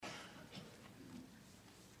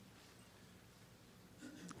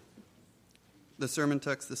The sermon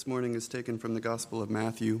text this morning is taken from the Gospel of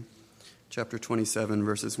Matthew, chapter 27,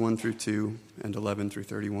 verses 1 through 2 and 11 through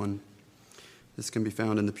 31. This can be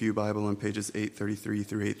found in the Pew Bible on pages 833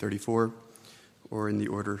 through 834, or in the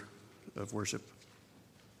order of worship.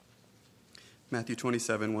 Matthew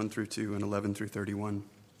 27, 1 through 2 and 11 through 31.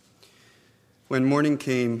 When morning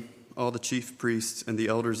came, all the chief priests and the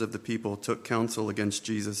elders of the people took counsel against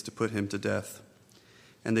Jesus to put him to death.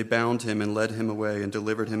 And they bound him and led him away and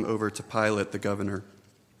delivered him over to Pilate the governor.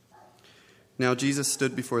 Now Jesus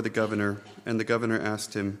stood before the governor, and the governor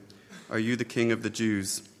asked him, "Are you the king of the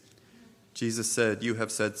Jews?" Jesus said, "You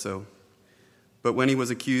have said so." But when he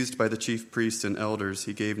was accused by the chief priests and elders,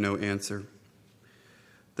 he gave no answer.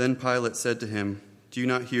 Then Pilate said to him, "Do you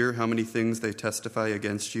not hear how many things they testify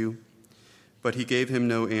against you?" But he gave him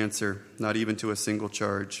no answer, not even to a single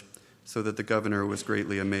charge, so that the governor was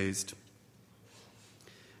greatly amazed.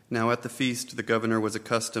 Now at the feast, the governor was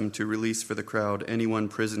accustomed to release for the crowd any one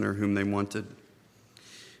prisoner whom they wanted.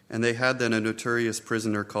 And they had then a notorious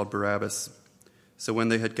prisoner called Barabbas. So when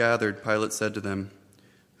they had gathered, Pilate said to them,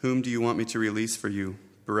 "Whom do you want me to release for you,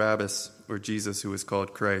 Barabbas or Jesus who is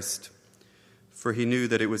called Christ?" For he knew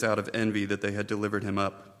that it was out of envy that they had delivered him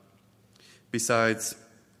up. Besides,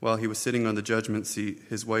 while he was sitting on the judgment seat,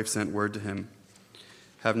 his wife sent word to him,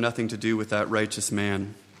 "Have nothing to do with that righteous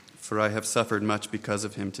man, for I have suffered much because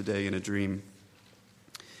of him today in a dream."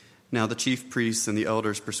 Now the chief priests and the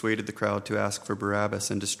elders persuaded the crowd to ask for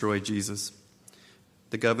Barabbas and destroy Jesus.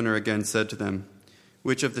 The governor again said to them,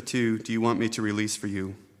 "Which of the two do you want me to release for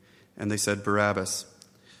you?" And they said, "Barabbas."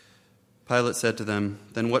 Pilate said to them,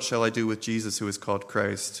 "Then what shall I do with Jesus who is called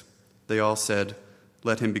Christ?" They all said,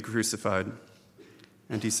 "Let him be crucified."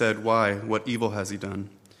 And he said, "Why? What evil has he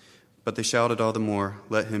done?" But they shouted all the more,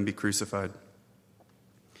 "Let him be crucified."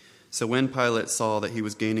 So when Pilate saw that he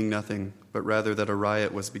was gaining nothing, but rather that a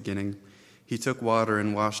riot was beginning, he took water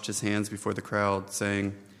and washed his hands before the crowd,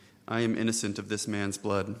 saying, "I am innocent of this man's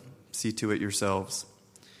blood. See to it yourselves."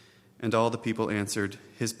 And all the people answered,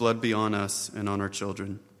 "His blood be on us and on our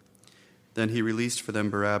children." Then he released for them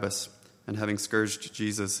Barabbas, and having scourged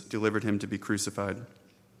Jesus, delivered him to be crucified.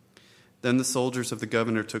 Then the soldiers of the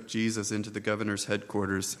governor took Jesus into the governor's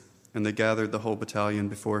headquarters, and they gathered the whole battalion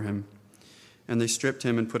before him. And they stripped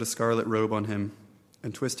him and put a scarlet robe on him,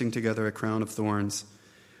 and twisting together a crown of thorns,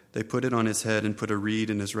 they put it on his head and put a reed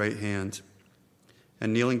in his right hand.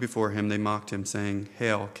 And kneeling before him, they mocked him, saying,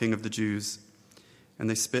 "Hail, King of the Jews!" And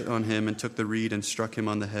they spit on him and took the reed and struck him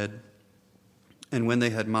on the head. And when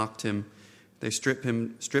they had mocked him, they stripped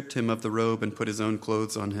him of the robe and put his own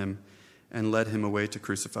clothes on him, and led him away to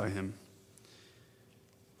crucify him.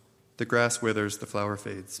 The grass withers, the flower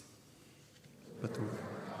fades, but the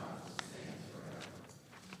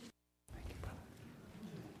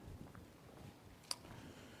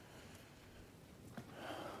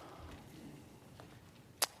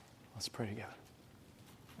Let's pray together.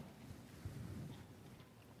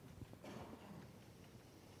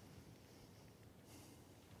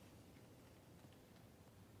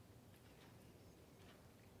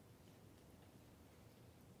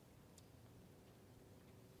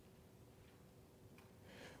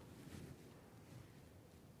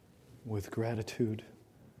 With gratitude,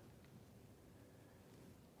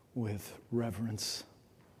 with reverence,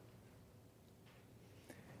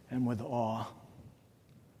 and with awe,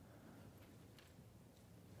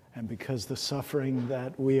 and because the suffering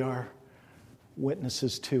that we are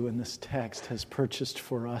witnesses to in this text has purchased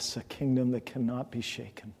for us a kingdom that cannot be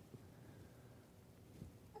shaken.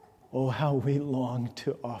 Oh, how we long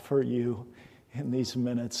to offer you in these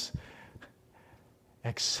minutes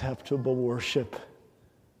acceptable worship.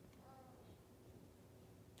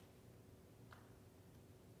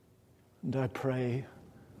 And I pray,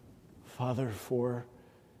 Father, for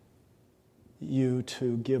you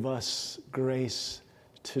to give us grace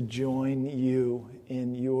to join you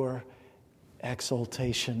in your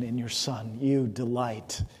exaltation in your Son. You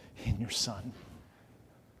delight in your Son.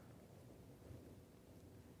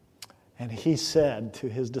 And he said to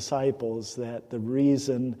his disciples that the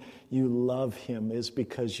reason you love him is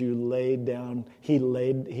because he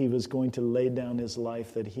was going to lay down his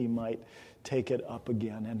life that he might take it up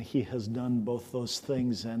again. And he has done both those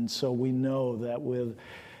things. And so we know that with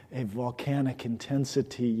a volcanic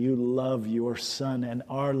intensity, you love your Son and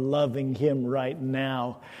are loving him right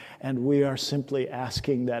now. And we are simply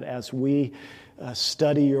asking that as we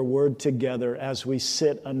study your word together, as we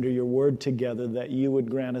sit under your word together, that you would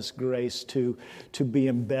grant us grace to be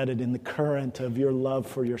embedded in the current of your love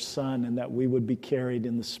for your Son, and that we would be carried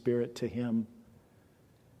in the Spirit to him.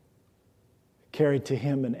 Carried to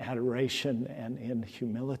him in adoration and in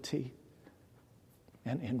humility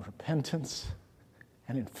and in repentance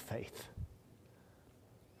and in faith.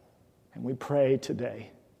 And we pray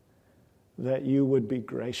today that you would be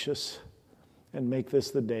gracious and make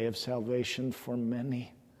this the day of salvation for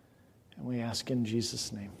many. And we ask in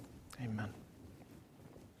Jesus' name, amen.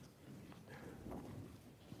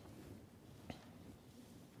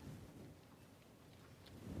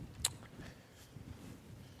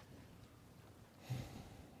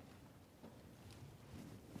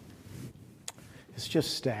 It's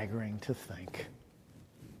just staggering to think,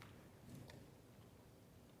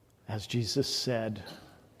 as Jesus said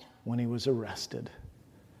when he was arrested,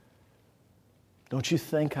 don't you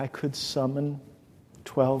think I could summon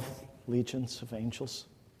 12 legions of angels?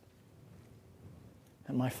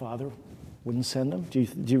 And my Father wouldn't send them? Do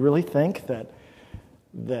you really think that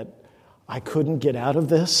I couldn't get out of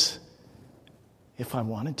this if I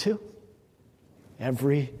wanted to?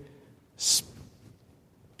 Every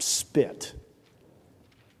spit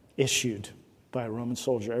issued by a Roman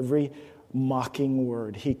soldier, every mocking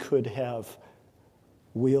word, he could have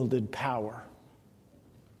wielded power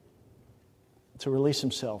to release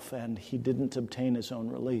himself, and he didn't obtain his own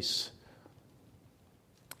release.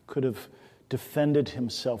 Could have defended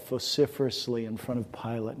himself vociferously in front of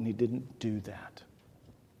Pilate, and he didn't do that.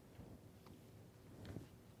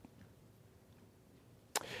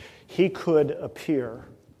 He could appear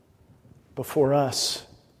before us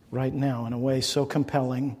right now in a way so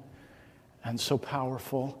compelling and so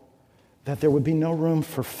powerful that there would be no room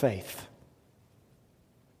for faith.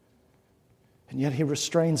 And yet he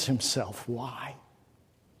restrains himself. Why?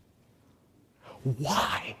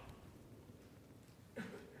 Why?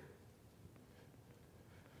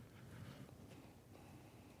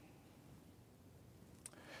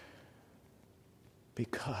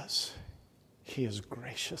 Because he is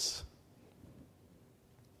gracious.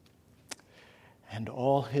 And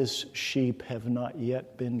all his sheep have not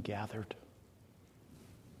yet been gathered.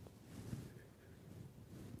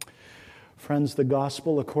 Friends, the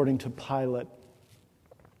gospel according to Pilate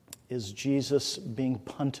is Jesus being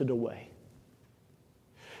punted away.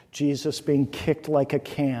 Jesus being kicked like a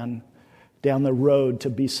can down the road to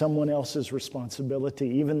be someone else's responsibility,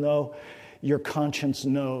 even though your conscience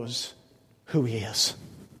knows who he is.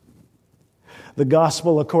 The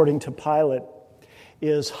gospel according to Pilate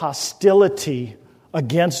is hostility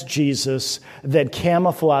against Jesus that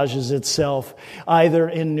camouflages itself either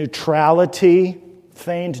in neutrality,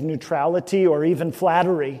 feigned neutrality, or even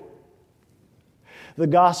flattery. The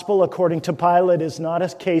gospel according to Pilate is not a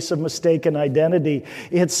case of mistaken identity.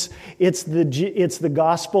 It's the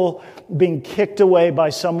gospel being kicked away by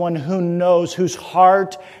someone who knows, whose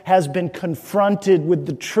heart has been confronted with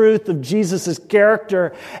the truth of Jesus'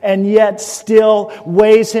 character, and yet still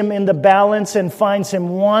weighs him in the balance and finds him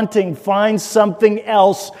wanting, finds something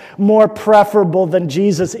else more preferable than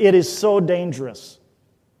Jesus. It is so dangerous.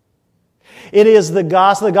 It is the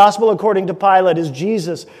gospel. The gospel according to Pilate is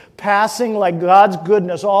Jesus passing like God's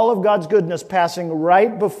goodness, all of God's goodness passing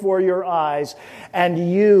right before your eyes,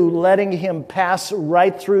 and you letting him pass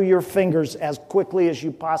right through your fingers as quickly as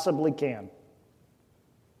you possibly can.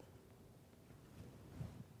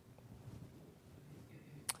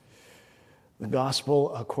 The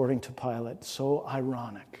gospel according to Pilate, so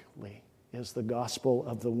ironically, is the gospel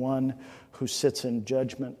of the one who sits in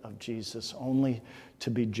judgment of Jesus, only to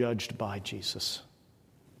be judged by Jesus.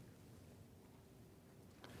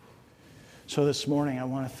 So this morning I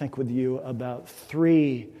want to think with you about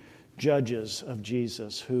 3 judges of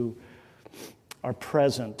Jesus who are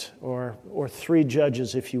present, or 3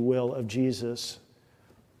 judges, if you will, of Jesus.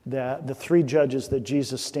 The 3 judges that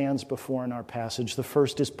Jesus stands before in our passage. The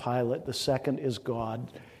first is Pilate, the second is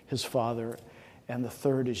God, his Father, and the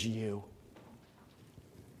third is you.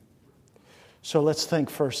 So let's think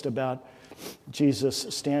first about Jesus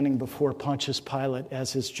standing before Pontius Pilate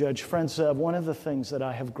as his judge. Friends, one of the things that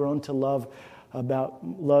I have grown to love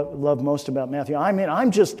most about Matthew,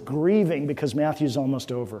 I'm just grieving because Matthew's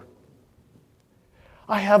almost over.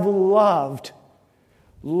 I have loved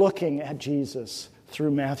looking at Jesus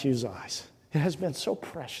through Matthew's eyes. It has been so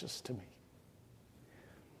precious to me.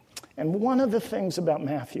 And one of the things about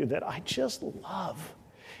Matthew that I just love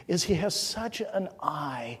is he has such an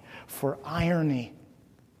eye for irony.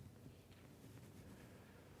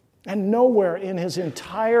 And nowhere in his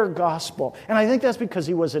entire gospel, and I think that's because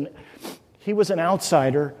he was an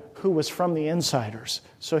outsider who was from the insiders.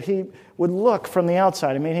 So he would look from the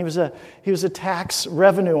outside. I mean, he was a tax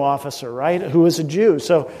revenue officer, right? Who was a Jew.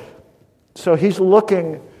 So he's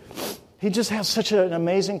looking He just has such an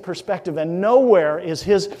amazing perspective, and nowhere is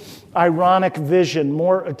his ironic vision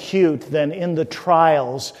more acute than in the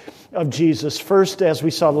trials of Jesus. First, as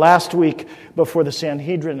we saw last week before the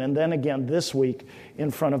Sanhedrin, and then again this week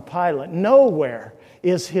in front of Pilate. Nowhere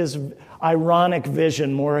is his ironic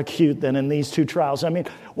vision more acute than in these two trials. I mean,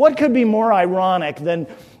 what could be more ironic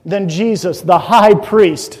than Jesus, the high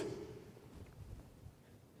priest,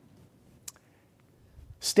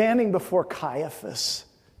 standing before Caiaphas,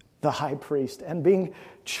 the high priest, and being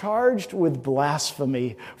charged with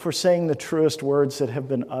blasphemy for saying the truest words that have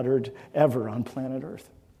been uttered ever on planet Earth.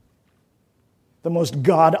 The most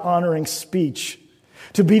God-honoring speech,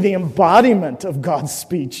 to be the embodiment of God's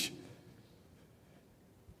speech.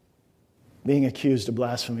 Being accused of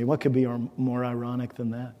blasphemy. What could be more ironic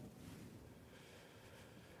than that?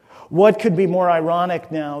 What could be more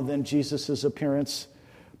ironic now than Jesus' appearance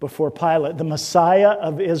before Pilate, the Messiah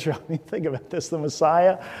of Israel? I mean, think about this, the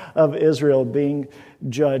Messiah of Israel being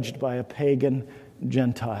judged by a pagan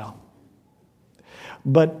Gentile.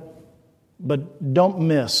 But don't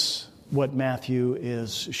miss what Matthew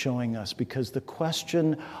is showing us, because the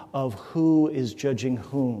question of who is judging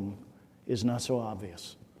whom is not so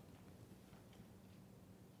obvious.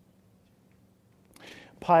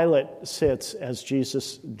 Pilate sits as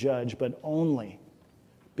Jesus' judge, but only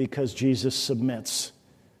because Jesus submits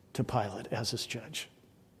to Pilate as his judge.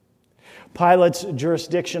 Pilate's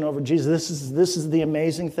jurisdiction over Jesus, this is the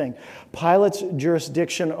amazing thing. Pilate's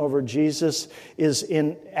jurisdiction over Jesus is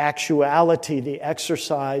in actuality the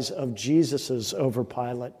exercise of Jesus's over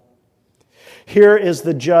Pilate. Here is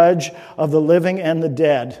the judge of the living and the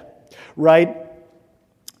dead, right?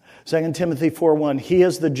 2 Timothy 4:1, he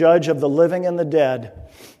is the judge of the living and the dead,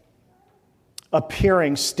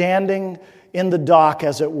 appearing, standing in the dock,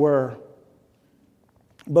 as it were,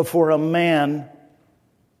 before a man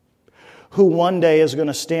who one day is going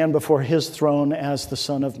to stand before his throne as the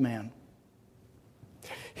Son of Man.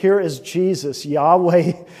 Here is Jesus,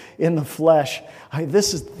 Yahweh in the flesh.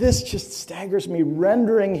 This just staggers me,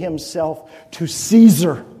 rendering himself to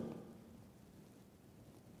Caesar.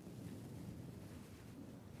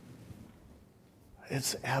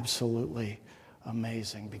 It's absolutely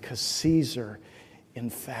amazing, because Caesar, in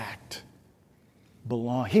fact,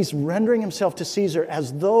 he's rendering himself to Caesar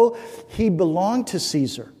as though he belonged to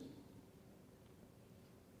Caesar,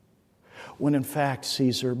 when in fact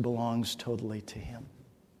Caesar belongs totally to him.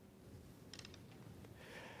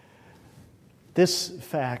 This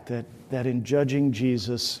fact that in judging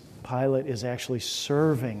Jesus, Pilate is actually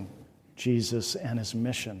serving Jesus and his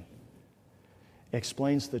mission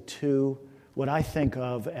explains what I think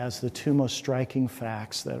of as the two most striking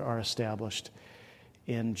facts that are established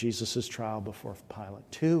in Jesus' trial before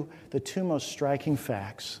Pilate. The two most striking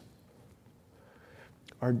facts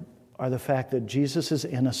are the fact that Jesus is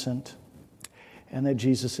innocent and that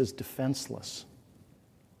Jesus is defenseless.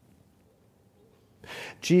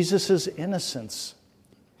 Jesus' innocence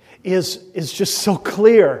is just so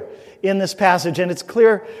clear in this passage, and it's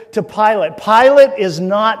clear to Pilate. Pilate is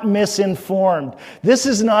not misinformed. This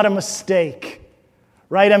is not a mistake,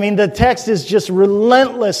 right? I mean, the text is just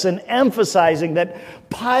relentless in emphasizing that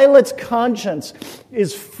Pilate's conscience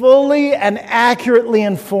is fully and accurately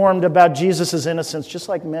informed about Jesus' innocence, just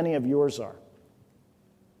like many of yours are.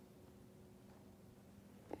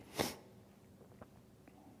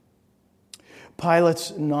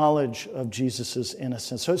 Pilate's knowledge of Jesus'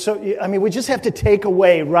 innocence. So, I mean, we just have to take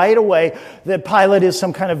away right away that Pilate is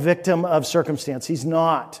some kind of victim of circumstance. He's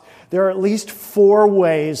not. There are at least 4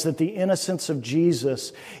 ways that the innocence of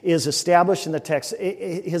Jesus is established in the text,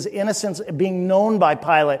 his innocence being known by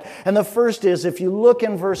Pilate. And the first is, if you look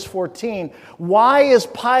in verse 14, why is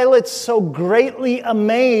Pilate so greatly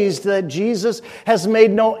amazed that Jesus has made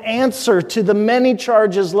no answer to the many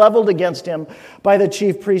charges leveled against him by the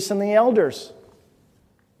chief priests and the elders?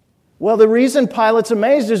 Well, the reason Pilate's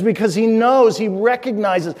amazed is because he knows, he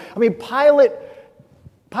recognizes. I mean, Pilate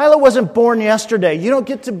wasn't born yesterday. You don't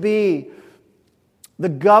get to be the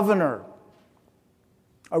governor,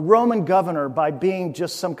 a Roman governor, by being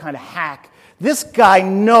just some kind of hack. This guy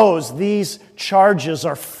knows these charges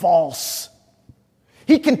are false.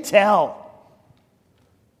 He can tell.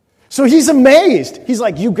 So he's amazed. He's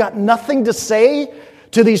like, you got nothing to say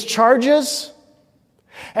to these charges?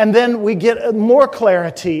 And then we get more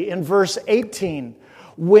clarity in verse 18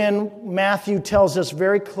 when Matthew tells us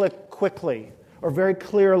very quickly or very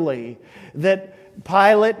clearly that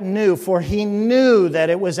Pilate knew, for he knew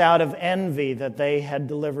that it was out of envy that they had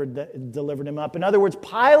delivered him up. In other words,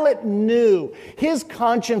 Pilate knew, his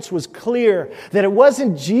conscience was clear that it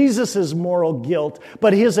wasn't Jesus' moral guilt,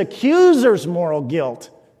 but his accuser's moral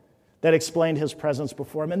guilt that explained his presence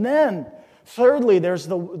before him. And then, thirdly, there's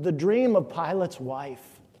the dream of Pilate's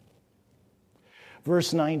wife.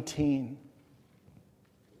 Verse 19.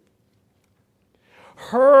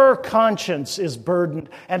 Her conscience is burdened.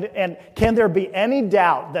 And can there be any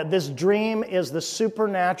doubt that this dream is the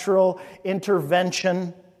supernatural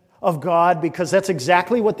intervention of God? Because that's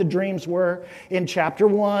exactly what the dreams were in chapter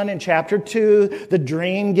 1 and chapter 2. The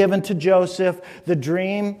dream given to Joseph, the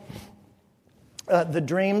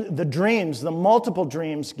multiple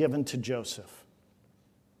dreams given to Joseph.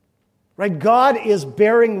 Right? God is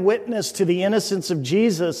bearing witness to the innocence of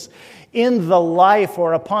Jesus in the life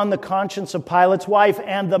or upon the conscience of Pilate's wife,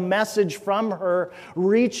 and the message from her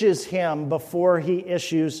reaches him before he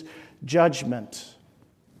issues judgment.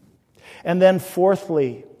 And then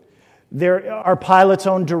fourthly, there are Pilate's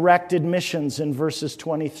own direct admissions in verses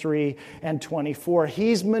 23 and 24.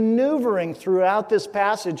 He's maneuvering throughout this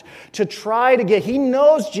passage to try to he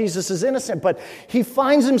knows Jesus is innocent, but he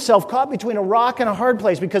finds himself caught between a rock and a hard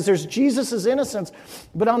place because there's Jesus' innocence.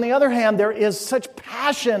 But on the other hand, there is such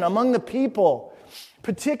passion among the people,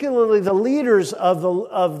 particularly the leaders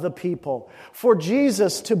of the people, for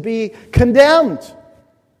Jesus to be condemned.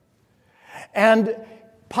 And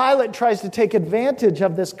Pilate tries to take advantage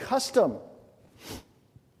of this custom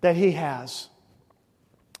that he has.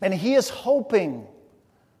 And he is hoping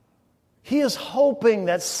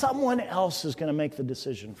that someone else is going to make the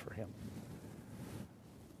decision for him.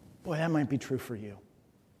 Boy, that might be true for you.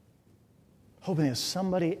 Hoping that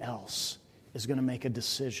somebody else is going to make a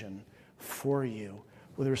decision for you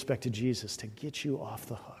with respect to Jesus to get you off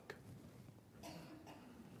the hook.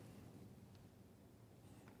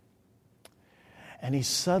 And he's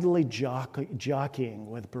subtly jockeying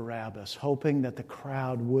with Barabbas, hoping that the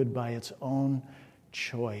crowd would, by its own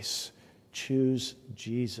choice, choose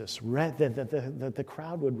Jesus. That the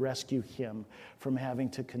crowd would rescue him from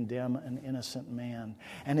having to condemn an innocent man.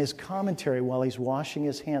 And his commentary while he's washing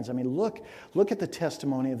his hands, I mean, look at the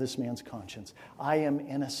testimony of this man's conscience. I am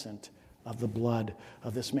innocent of the blood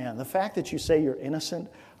of this man. The fact that you say you're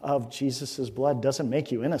innocent of Jesus' blood doesn't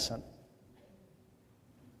make you innocent.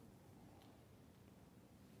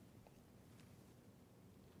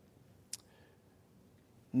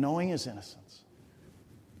 Knowing his innocence,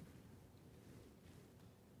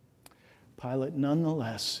 Pilate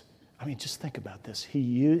nonetheless, I mean, just think about this.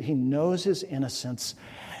 He knows his innocence,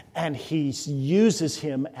 and he uses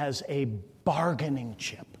him as a bargaining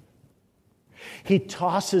chip. He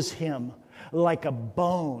tosses him like a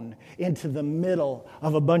bone into the middle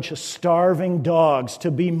of a bunch of starving dogs to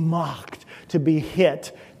be mocked, to be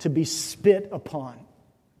hit, to be spit upon,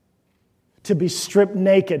 to be stripped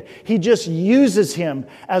naked. He just uses him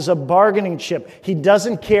as a bargaining chip. He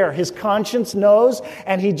doesn't care. His conscience knows,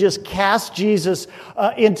 and he just casts Jesus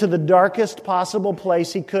into the darkest possible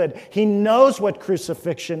place he could. He knows what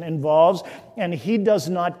crucifixion involves, and he does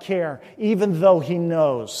not care, even though he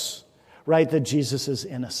knows, right, that Jesus is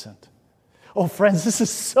innocent. Oh, friends, this is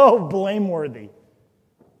so blameworthy.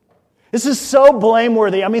 This is so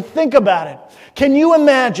blameworthy. I mean, think about it. Can you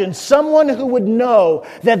imagine someone who would know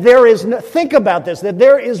that think about this, that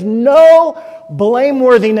there is no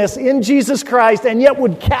blameworthiness in Jesus Christ and yet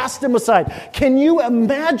would cast him aside? Can you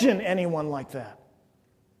imagine anyone like that?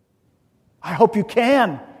 I hope you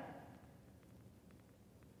can.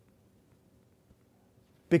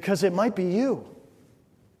 Because it might be you.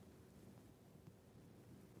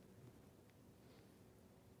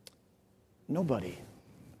 Nobody.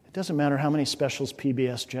 It doesn't matter how many specials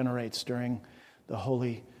PBS generates during the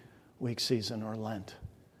Holy Week season or Lent.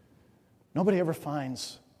 Nobody ever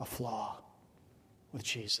finds a flaw with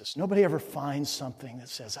Jesus. Nobody ever finds something that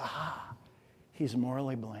says, he's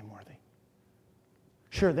morally blameworthy.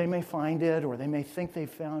 Sure, they may find it or they may think they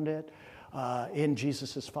found it in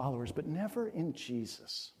Jesus' followers, but never in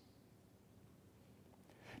Jesus.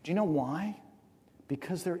 Do you know why?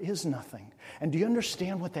 Because there is nothing. And do you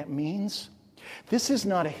understand what that means? This is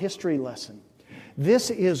not a history lesson.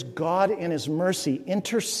 This is God in His mercy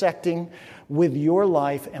intersecting with your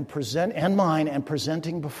life and mine and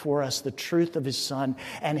presenting before us the truth of His Son.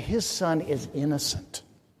 And His Son is innocent.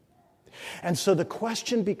 And so the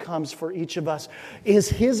question becomes for each of us, is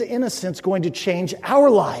His innocence going to change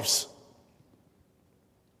our lives?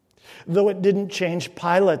 Though it didn't change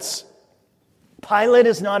Pilate's. Pilate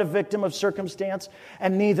is not a victim of circumstance,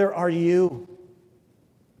 and neither are you.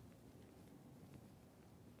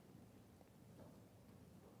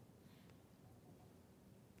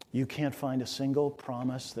 You can't find a single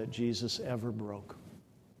promise that Jesus ever broke.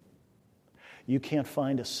 You can't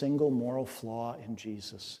find a single moral flaw in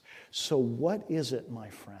Jesus. So what is it, my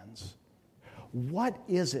friends? What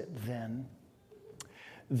is it then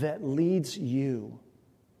that leads you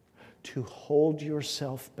to hold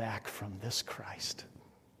yourself back from this Christ?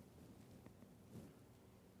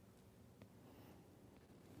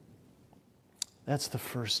 That's the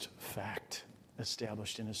first fact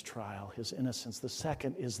established in his trial, his innocence. The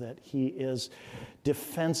second is that he is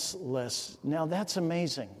defenseless. Now, that's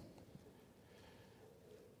amazing.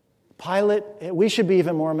 Pilate, we should be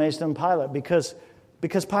even more amazed than Pilate because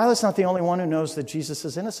Pilate's not the only one who knows that Jesus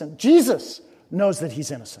is innocent. Jesus knows that he's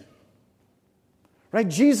innocent. Right?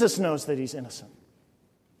 Jesus knows that he's innocent.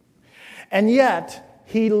 And yet,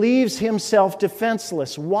 he leaves himself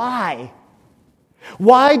defenseless. Why?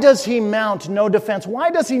 Why does he mount no defense?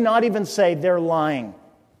 Why does he not even say they're lying?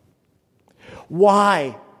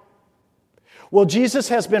 Why? Well, Jesus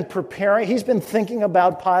has been preparing. He's been thinking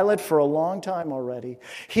about Pilate for a long time already.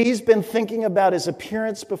 He's been thinking about his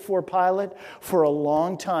appearance before Pilate for a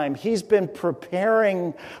long time. He's been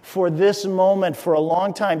preparing for this moment for a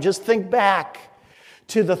long time. Just think back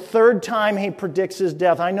to the third time he predicts his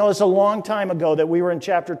death. I know it's a long time ago that we were in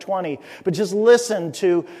chapter 20, but just listen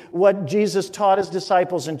to what Jesus taught his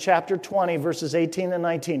disciples in chapter 20, verses 18 and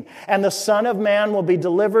 19. And the Son of Man will be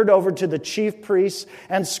delivered over to the chief priests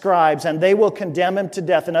and scribes, and they will condemn him to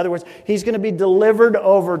death. In other words, he's going to be delivered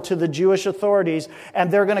over to the Jewish authorities,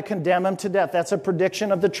 and they're going to condemn him to death. That's a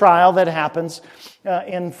prediction of the trial that happens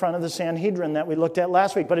in front of the Sanhedrin that we looked at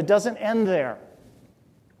last week. But it doesn't end there.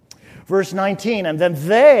 Verse 19, and then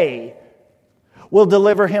they will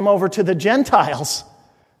deliver him over to the Gentiles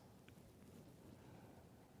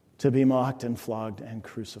to be mocked and flogged and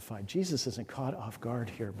crucified. Jesus isn't caught off guard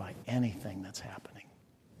here by anything that's happening.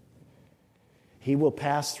 He will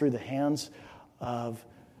pass through the hands of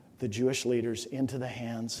the Jewish leaders into the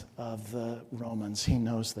hands of the Romans. He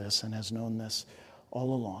knows this and has known this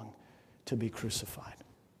all along, to be crucified.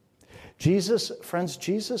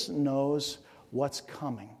 Jesus knows what's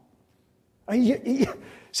coming.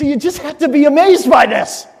 So you just have to be amazed by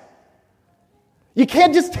this. You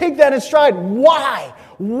can't just take that in stride. Why?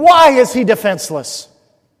 Why is he defenseless?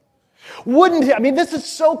 Wouldn't he? I mean, this is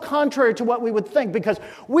so contrary to what we would think, because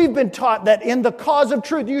we've been taught that in the cause of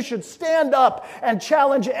truth, you should stand up and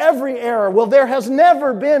challenge every error. Well, there has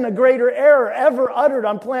never been a greater error ever uttered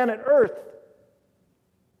on planet Earth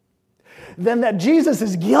than that Jesus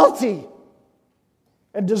is guilty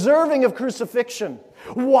and deserving of crucifixion.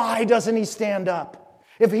 Why doesn't he stand up?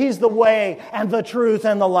 If he's the way and the truth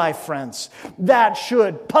and the life, friends, that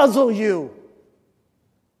should puzzle you.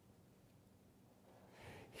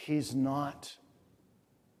 He's not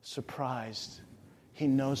surprised. He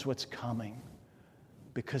knows what's coming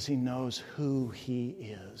because he knows who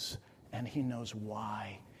he is and he knows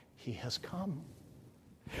why he has come,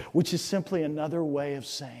 which is simply another way of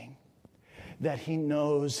saying that he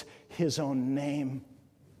knows his own name.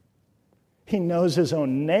 He knows his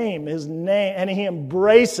own name, and he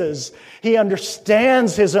embraces, he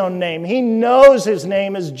understands his own name. He knows his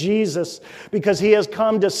name is Jesus because he has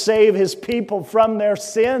come to save his people from their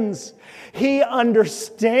sins. He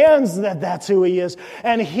understands that that's who he is,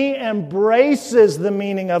 and he embraces the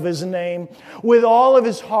meaning of his name with all of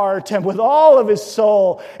his heart and with all of his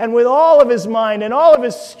soul and with all of his mind and all of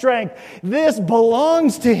his strength. This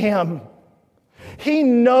belongs to him. He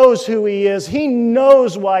knows who he is. He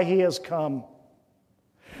knows why he has come.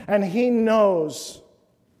 And he knows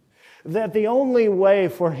that the only way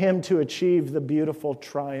for him to achieve the beautiful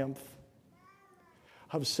triumph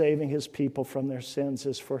of saving his people from their sins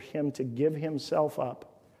is for him to give himself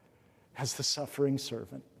up as the suffering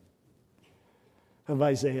servant of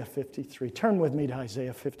Isaiah 53. Turn with me to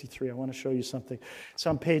Isaiah 53. I want to show you something. It's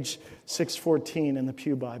on page 614 in the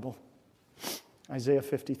Pew Bible. Isaiah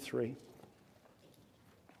 53.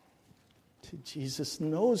 Jesus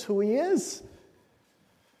knows who he is.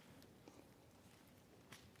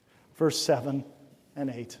 Verse 7 and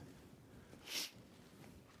 8.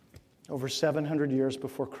 Over 700 years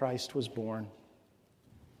before Christ was born,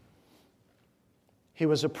 he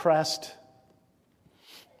was oppressed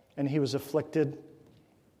and he was afflicted,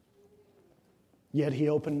 yet he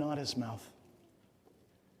opened not his mouth.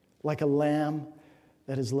 Like a lamb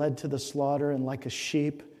that is led to the slaughter, and like a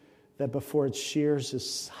sheep that before its shears is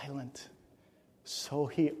silent, so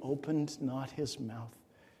he opened not his mouth.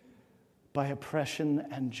 By oppression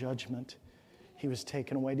and judgment, he was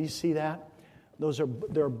taken away. Do you see that?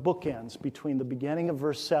 There are bookends between the beginning of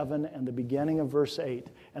verse 7 and the beginning of verse 8.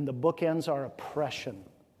 And the bookends are oppression.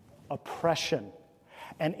 Oppression.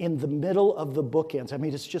 And in the middle of the bookends, I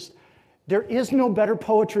mean, it's just, there is no better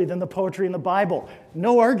poetry than the poetry in the Bible.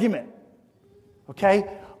 No argument. Okay?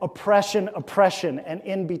 Oppression, oppression, and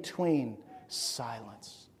in between,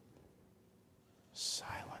 silence.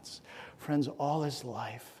 Silence. Friends, all his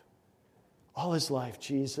life,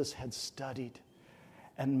 Jesus had studied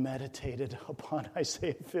and meditated upon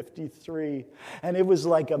Isaiah 53. And it was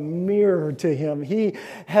like a mirror to him. He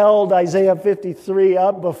held Isaiah 53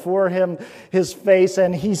 up before him, his face,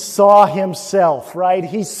 and he saw himself, right?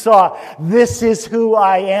 He saw, this is who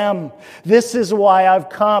I am. This is why I've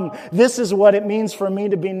come. This is what it means for me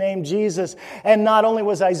to be named Jesus. And not only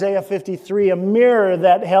was Isaiah 53 a mirror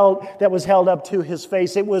that was held up to his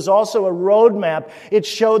face, it was also a roadmap. It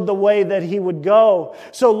showed the way that he would go.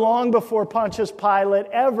 So long before Pontius Pilate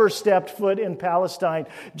ever stepped foot in Palestine,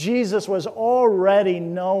 Jesus was already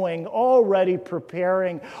knowing, already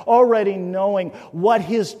preparing, already knowing what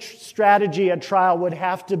his strategy at trial would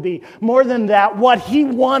have to be. More than that, what he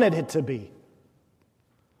wanted it to be.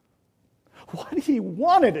 What he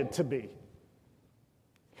wanted it to be.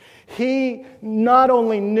 He not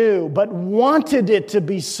only knew, but wanted it to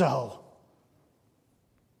be so.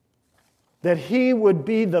 That he would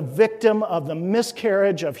be the victim of the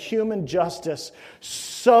miscarriage of human justice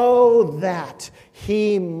so that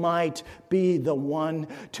he might be the one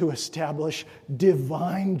to establish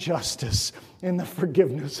divine justice in the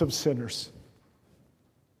forgiveness of sinners.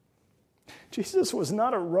 Jesus was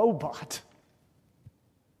not a robot.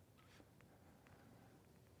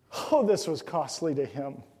 Oh, this was costly to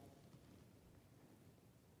him.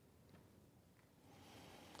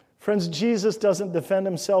 Friends, Jesus doesn't defend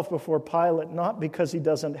himself before Pilate, not because he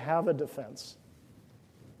doesn't have a defense,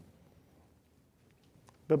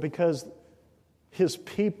 but because his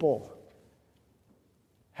people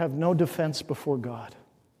have no defense before God.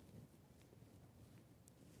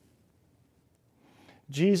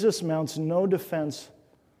 Jesus mounts no defense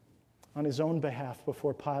on his own behalf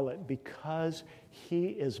before Pilate because he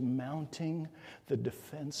is mounting the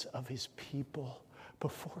defense of his people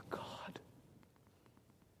before God.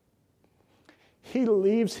 He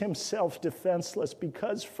leaves himself defenseless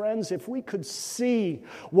because, friends, if we could see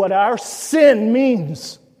what our sin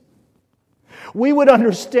means, we would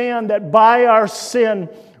understand that by our sin,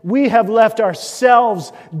 we have left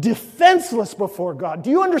ourselves defenseless before God. Do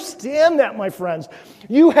you understand that, my friends?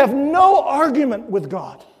 You have no argument with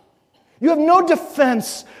God. You have no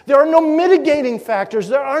defense. There are no mitigating factors.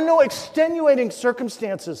 There are no extenuating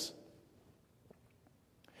circumstances.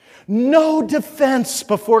 No defense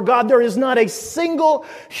before God. There is not a single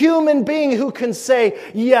human being who can say,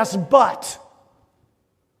 yes, but.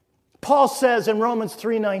 Paul says in Romans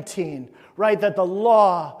 3:19, right, that the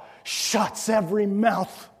law shuts every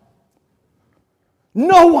mouth.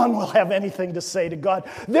 No one will have anything to say to God.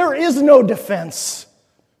 There is no defense.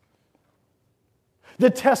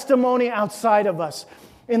 The testimony outside of us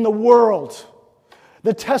in the world,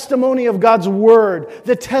 the testimony of God's Word,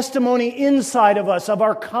 the testimony inside of us, of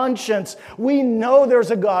our conscience. We know there's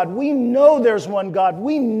a God. We know there's one God.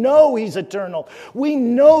 We know He's eternal. We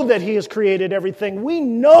know that He has created everything. We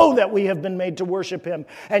know that we have been made to worship Him,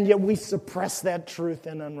 and yet we suppress that truth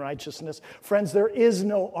in unrighteousness. Friends, there is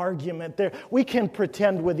no argument there. We can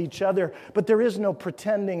pretend with each other, but there is no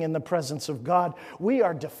pretending in the presence of God. We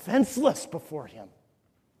are defenseless before Him.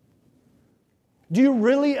 Do you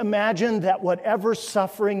really imagine that whatever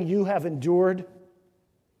suffering you have endured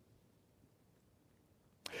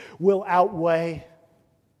will outweigh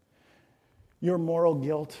your moral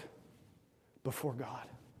guilt before God?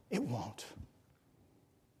 It won't.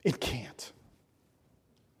 It can't.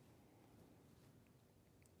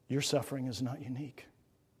 Your suffering is not unique.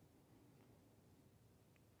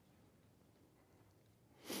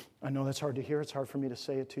 I know that's hard to hear. It's hard for me to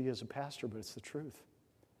say it to you as a pastor, but it's the truth.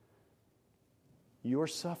 Your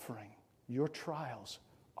suffering, your trials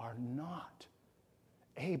are not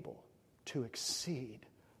able to exceed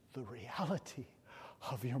the reality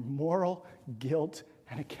of your moral guilt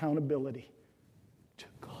and accountability to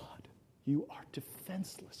God. You are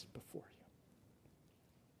defenseless before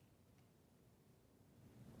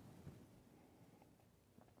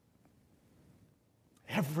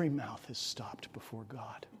Him. Every mouth is stopped before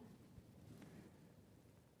God.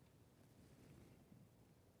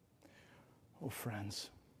 Oh,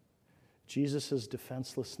 friends, Jesus'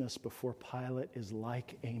 defenselessness before Pilate is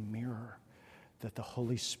like a mirror that the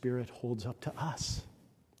Holy Spirit holds up to us,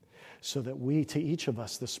 so that we, to each of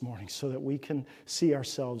us this morning, so that we can see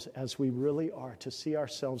ourselves as we really are, to see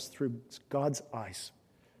ourselves through God's eyes,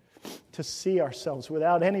 to see ourselves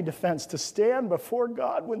without any defense, to stand before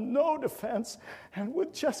God with no defense and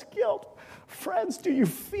with just guilt. Friends, do you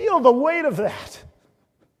feel the weight of that?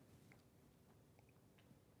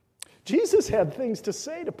 Jesus had things to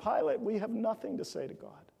say to Pilate. We have nothing to say to God.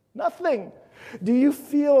 Nothing. Do you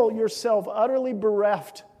feel yourself utterly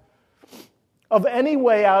bereft of any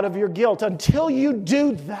way out of your guilt. Until you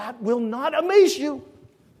do, that will not amaze you.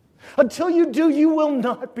 Until you do, you will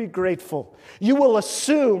not be grateful. You will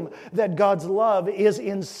assume that God's love is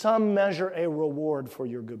in some measure a reward for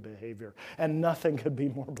your good behavior. And nothing could be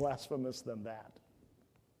more blasphemous than that.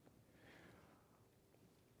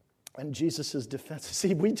 And Jesus' defense.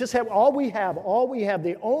 See, we just have all we have.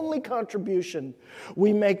 The only contribution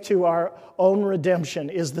we make to our own redemption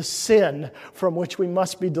is the sin from which we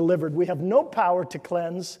must be delivered. We have no power to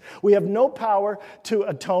cleanse. We have no power to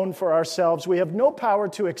atone for ourselves. We have no power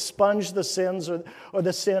to expunge the sins or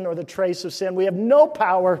the sin or the trace of sin. We have no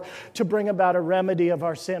power to bring about a remedy of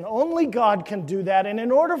our sin. Only God can do that. And in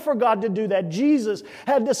order for God to do that, Jesus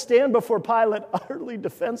had to stand before Pilate utterly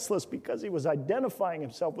defenseless because he was identifying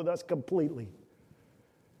himself with us completely.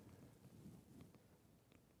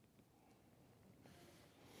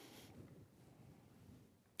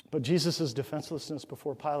 But Jesus' defenselessness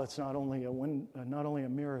before Pilate's not only a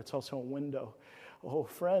mirror, it's also a window. Oh,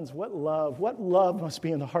 friends, what love must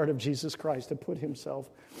be in the heart of Jesus Christ to put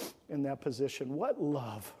himself in that position. What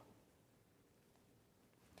love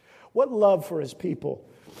for his people.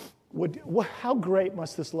 How great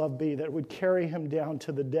must this love be that it would carry him down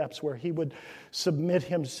to the depths where he would submit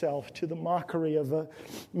himself to the mockery of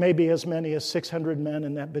maybe as many as 600 men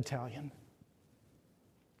in that battalion.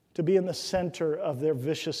 To be in the center of their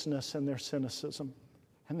viciousness and their cynicism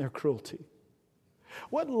and their cruelty.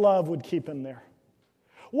 What love would keep him there?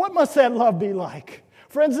 What must that love be like?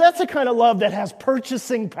 Friends, that's the kind of love that has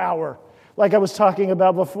purchasing power, like I was talking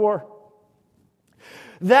about before.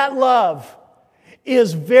 That love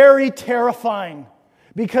is very terrifying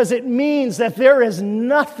because it means that there is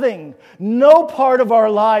nothing, no part of our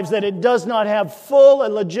lives that it does not have full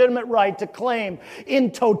and legitimate right to claim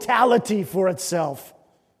in totality for itself.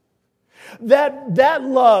 That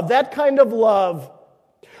love, that kind of love,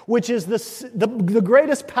 which is the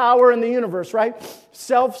greatest power in the universe, right?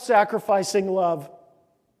 Self-sacrificing love.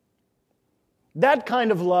 That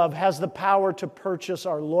kind of love has the power to purchase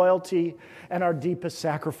our loyalty and our deepest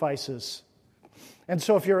sacrifices. And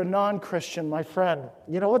so if you're a non-Christian, my friend,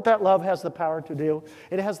 you know what that love has the power to do?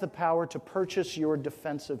 It has the power to purchase your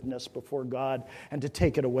defensiveness before God and to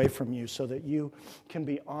take it away from you so that you can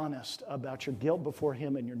be honest about your guilt before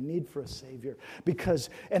Him and your need for a Savior.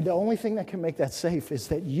 And the only thing that can make that safe is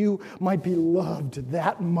that you might be loved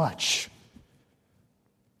that much.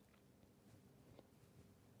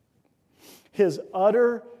 His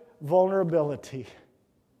utter vulnerability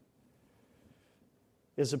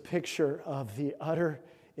is a picture of the utter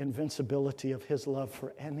invincibility of His love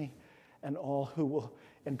for any and all who will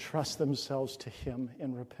entrust themselves to Him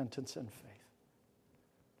in repentance and faith.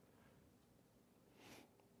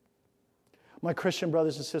 My Christian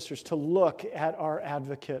brothers and sisters, to look at our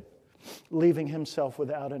advocate leaving Himself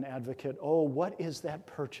without an advocate, oh, what is that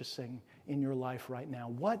purchasing in your life right now?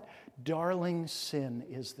 What darling sin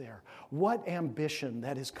is there? What ambition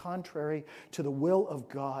that is contrary to the will of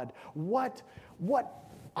God? What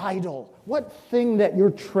idol? What thing that you're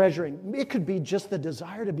treasuring? It could be just the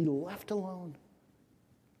desire to be left alone.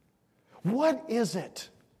 What is it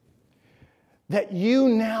that you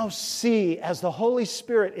now see as the Holy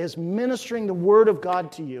Spirit is ministering the Word of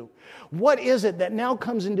God to you? What is it that now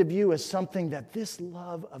comes into view as something that this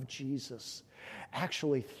love of Jesus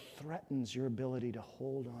actually threatens your ability to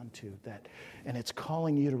hold on to, that, and it's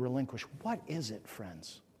calling you to relinquish? What is it,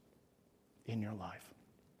 friends, in your life?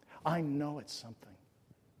 I know it's something.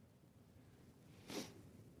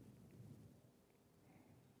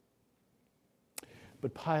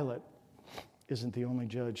 But Pilate isn't the only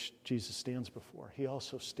judge Jesus stands before. He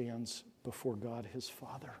also stands before God, His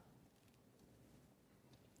Father.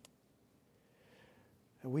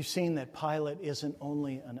 And we've seen that Pilate isn't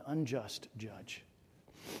only an unjust judge,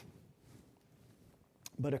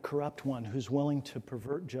 but a corrupt one who's willing to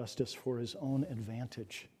pervert justice for his own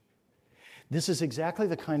advantage. This is exactly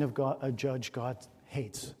the kind of a judge God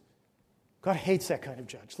hates. God hates that kind of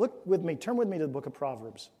judge. Look with me, turn with me to the book of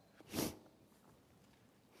Proverbs.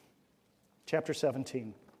 Chapter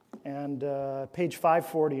 17, and page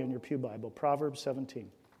 540 in your pew Bible, Proverbs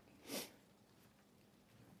 17.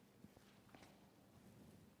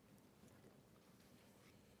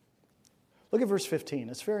 Look at verse 15.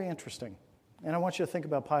 It's very interesting. And I want you to think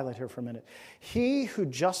about Pilate here for a minute. He who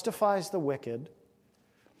justifies the wicked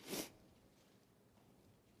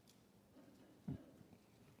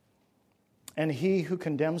and he who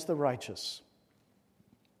condemns the righteous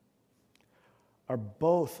are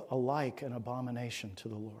both alike an abomination to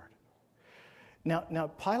the Lord.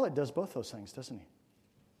 Now, Pilate does both those things, doesn't he?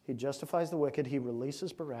 He justifies the wicked, he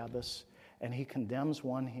releases Barabbas, and he condemns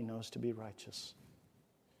one he knows to be righteous.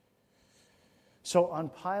 So on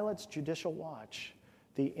Pilate's judicial watch,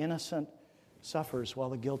 the innocent suffers while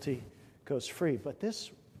the guilty goes free. But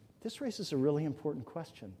this raises a really important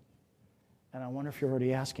question, and I wonder if you're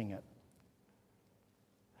already asking it.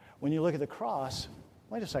 When you look at the cross,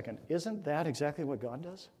 wait a second, isn't that exactly what God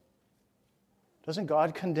does? Doesn't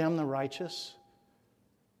God condemn the righteous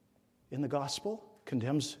in the gospel?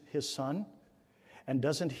 Condemns his Son? And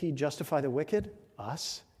doesn't he justify the wicked?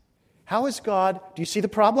 Us? How is God, do you see the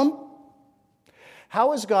problem?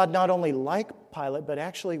 How is God not only like Pilate, but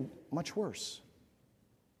actually much worse?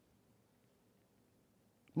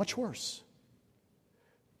 Much worse.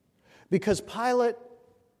 Because Pilate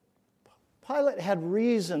had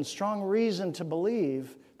reason, strong reason to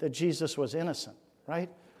believe that Jesus was innocent, right?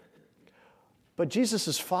 But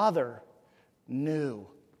Jesus' Father knew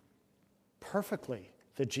perfectly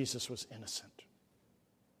that Jesus was innocent.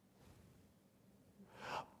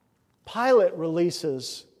 Pilate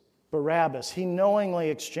releases Barabbas. He knowingly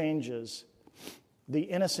exchanges the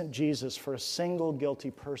innocent Jesus for a single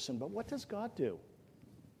guilty person. But what does God do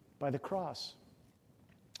by the cross?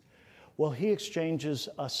 Well, he exchanges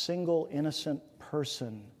a single innocent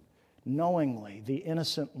person, knowingly, the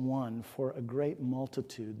innocent one, for a great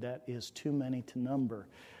multitude that is too many to number,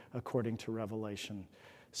 according to Revelation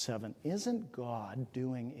 7. Isn't God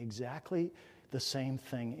doing exactly the same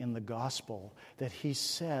thing in the gospel that he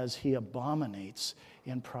says he abominates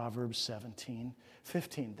in Proverbs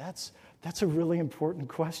 17:15? That's a really important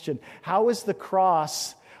question. How is the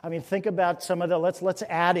cross? I mean, think about some of the, let's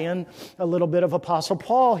add in a little bit of Apostle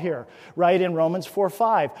Paul here, right? In Romans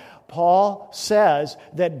 4:5, Paul says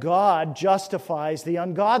that God justifies the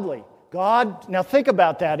ungodly. God, now think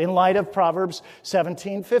about that in light of Proverbs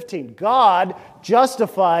 17:15. God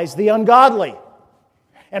justifies the ungodly.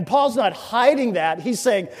 And Paul's not hiding that. He's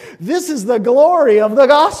saying, this is the glory of the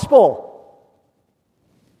gospel.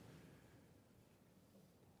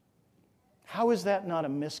 How is that not a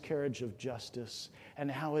miscarriage of justice? And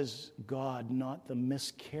how is God not the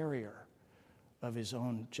miscarrier of his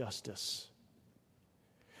own justice?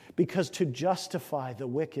 Because to justify the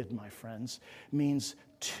wicked, my friends, means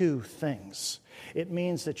two things. It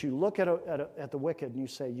means that you look at the wicked and you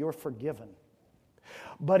say, you're forgiven.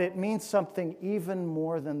 But it means something even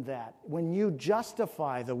more than that. When you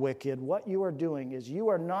justify the wicked, what you are doing is you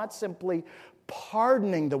are not simply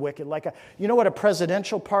pardoning the wicked. You know what a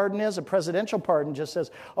presidential pardon is? A presidential pardon just says,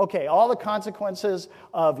 okay, all the consequences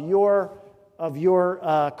of your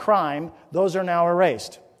crime, those are now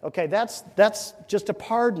erased. Okay, that's just a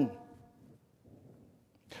pardon.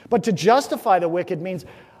 But to justify the wicked means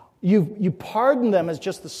you pardon them as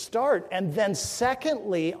just the start. And then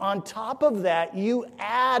secondly, on top of that, you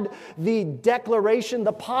add the declaration,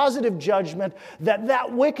 the positive judgment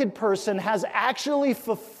that wicked person has actually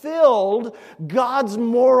fulfilled God's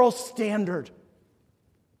moral standard.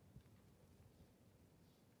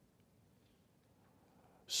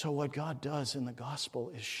 So what God does in the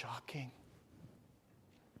gospel is shocking.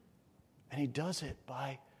 And he does it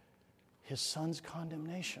by his Son's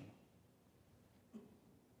condemnation.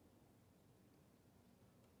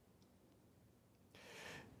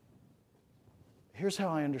 Here's how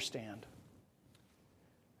I understand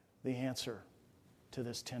the answer to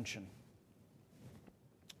this tension.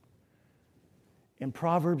 In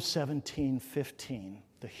Proverbs 17:15,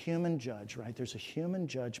 the human judge, right? There's a human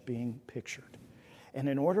judge being pictured. And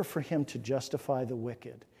in order for him to justify the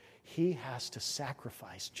wicked, he has to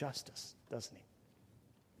sacrifice justice, doesn't he?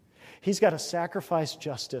 He's got to sacrifice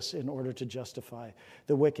justice in order to justify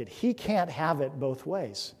the wicked. He can't have it both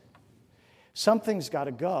ways. Something's got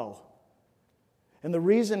to go. And the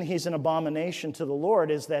reason he's an abomination to the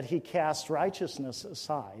Lord is that he casts righteousness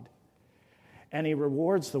aside and he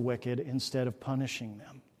rewards the wicked instead of punishing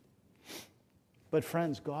them. But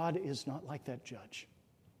friends, God is not like that judge.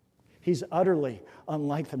 He's utterly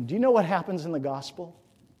unlike them. Do you know what happens in the gospel?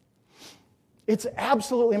 It's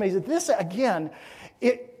absolutely amazing. This, again,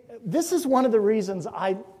 this is one of the reasons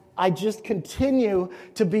I just continue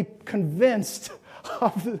to be convinced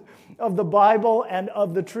of the Bible and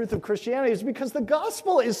of the truth of Christianity, is because the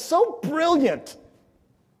gospel is so brilliant.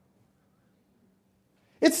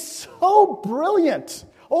 It's so brilliant.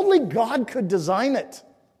 Only God could design it.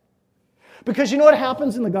 Because you know what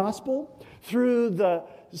happens in the gospel? Through the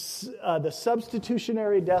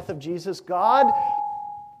substitutionary death of Jesus, God...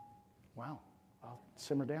 Wow, I'll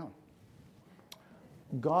simmer down.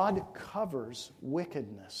 God covers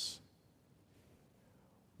wickedness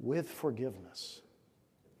with forgiveness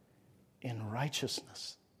in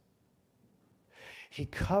righteousness. He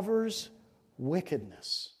covers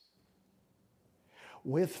wickedness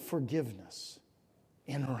with forgiveness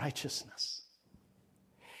in righteousness.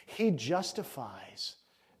 He justifies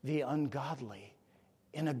the ungodly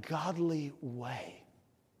in a godly way.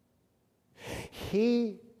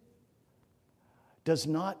 He does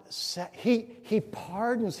not, he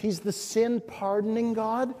pardons. He's the sin pardoning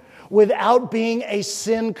God without being a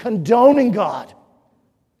sin condoning God.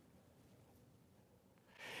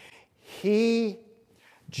 He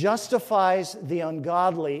justifies the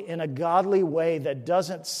ungodly in a godly way that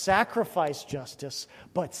doesn't sacrifice justice,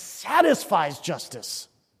 but satisfies justice.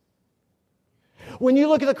 When you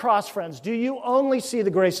look at the cross, friends, do you only see the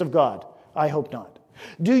grace of God? I hope not.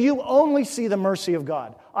 Do you only see the mercy of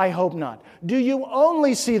God? I hope not. Do you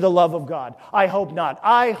only see the love of God? I hope not.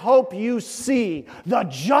 I hope you see the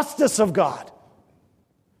justice of God.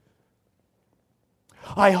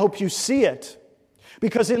 I hope you see it.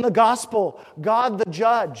 Because in the gospel, God the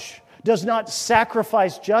judge does not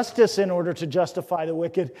sacrifice justice in order to justify the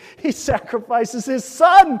wicked. He sacrifices His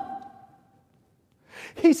Son.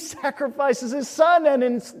 He sacrifices His Son, and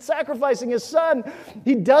in sacrificing His Son,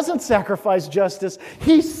 He doesn't sacrifice justice.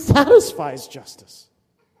 He satisfies justice.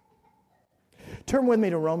 Turn with me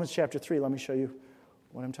to Romans chapter 3. Let me show you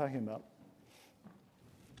what I'm talking about.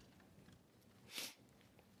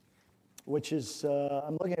 Which is,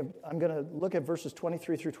 I'm going to look at verses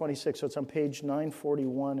 23 through 26. So it's on page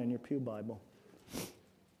 941 in your pew Bible.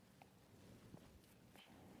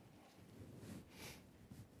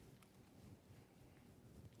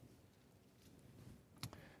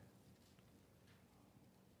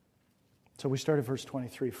 So we start at verse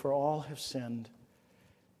 23. For all have sinned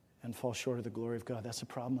and fall short of the glory of God. That's the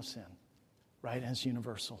problem of sin, right? And it's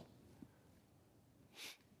universal.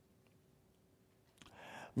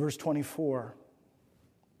 Verse 24.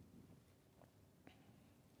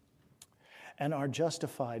 And are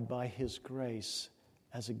justified by His grace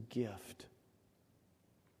as a gift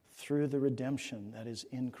through the redemption that is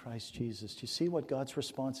in Christ Jesus. Do you see what God's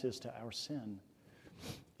response is to our sin?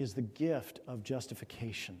 Is the gift of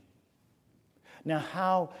justification. Now,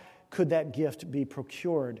 how could that gift be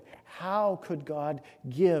procured? How could God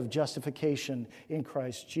give justification in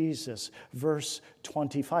Christ Jesus? Verse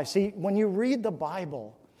 25. See, when you read the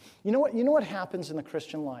Bible, you know what happens in the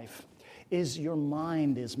Christian life is your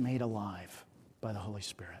mind is made alive by the Holy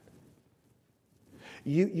Spirit.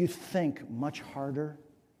 You think much harder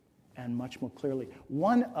and much more clearly.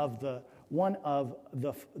 One of the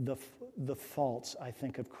faults, I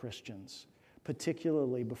think, of Christians,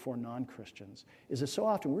 particularly before non-Christians, is that so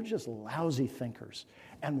often we're just lousy thinkers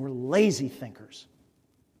and we're lazy thinkers.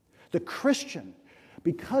 The Christian,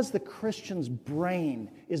 because the Christian's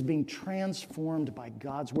brain is being transformed by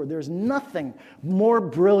God's Word, there's nothing more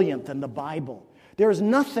brilliant than the Bible. There is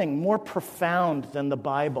nothing more profound than the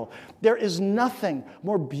Bible. There is nothing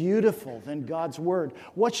more beautiful than God's Word.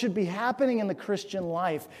 What should be happening in the Christian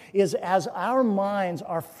life is as our minds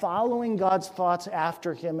are following God's thoughts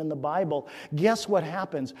after Him in the Bible, guess what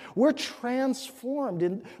happens? We're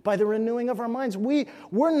transformed by the renewing of our minds.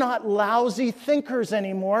 We're not lousy thinkers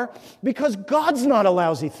anymore because God's not a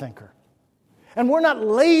lousy thinker. And we're not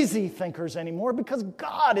lazy thinkers anymore because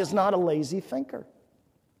God is not a lazy thinker.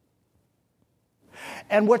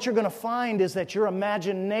 And what you're going to find is that your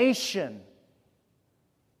imagination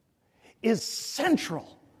is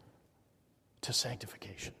central to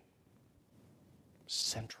sanctification.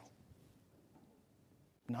 Central.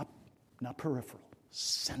 Not peripheral.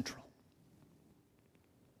 Central.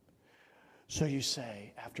 So you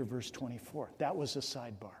say, after verse 24, that was a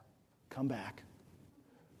sidebar. Come back.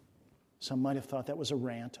 Some might have thought that was a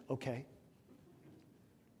rant. Okay.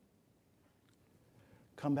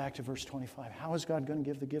 Come back to verse 25. How is God going to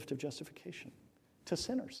give the gift of justification? To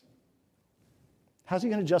sinners. How's He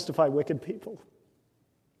going to justify wicked people?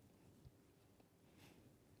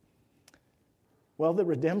 Well, the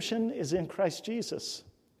redemption is in Christ Jesus.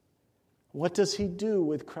 What does He do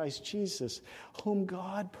with Christ Jesus, whom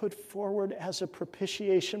God put forward as a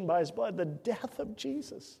propitiation by His blood, the death of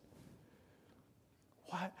Jesus?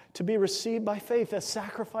 What? To be received by faith, the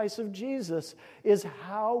sacrifice of Jesus is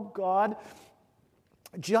how God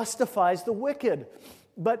justifies the wicked.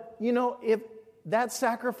 But, if that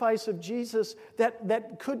sacrifice of Jesus,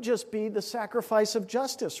 that could just be the sacrifice of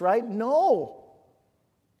justice, right? No.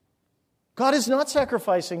 God is not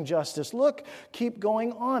sacrificing justice. Look, keep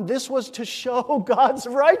going on. This was to show God's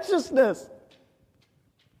righteousness.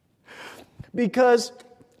 Because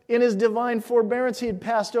In his divine forbearance, he had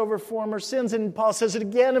passed over former sins. And Paul says it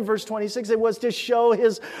again in verse 26. It was to show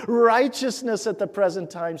his righteousness at the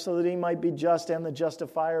present time so that he might be just and the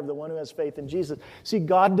justifier of the one who has faith in Jesus. See,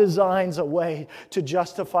 God designs a way to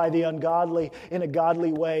justify the ungodly in a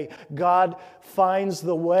godly way. God finds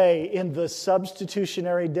the way in the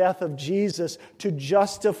substitutionary death of Jesus to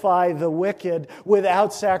justify the wicked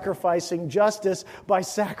without sacrificing justice by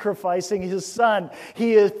sacrificing his Son.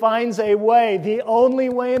 He finds a way, the only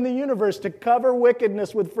way in the universe, to cover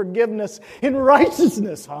wickedness with forgiveness in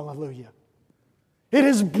righteousness. Hallelujah. It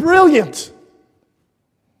is brilliant.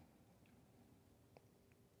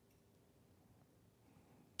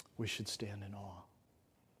 We should stand in awe.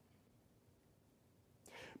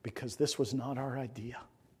 Because this was not our idea.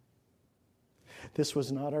 This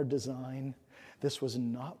was not our design. This was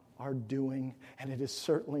not our doing. And it is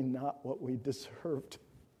certainly not what we deserved.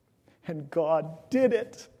 And God did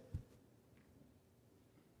it.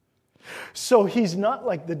 So he's not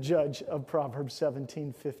like the judge of Proverbs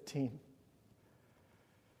 17:15.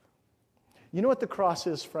 You know what the cross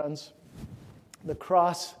is, friends? The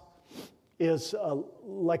cross is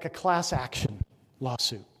like a class action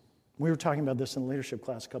lawsuit. We were talking about this in the leadership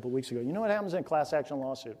class a couple of weeks ago. You know what happens in a class action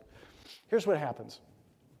lawsuit? Here's what happens.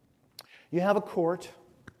 You have a court,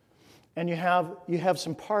 and you have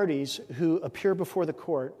some parties who appear before the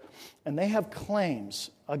court, and they have claims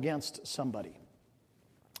against somebody.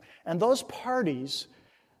 And those parties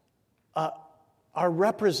are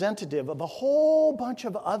representative of a whole bunch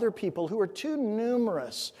of other people who are too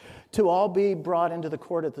numerous to all be brought into the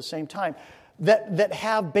court at the same time, that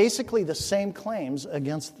have basically the same claims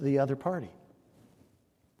against the other party.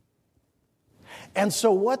 And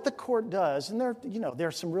so what the court does, and there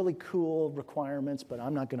are some really cool requirements, but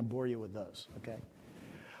I'm not going to bore you with those, okay?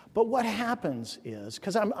 But what happens is,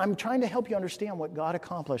 because I'm trying to help you understand what God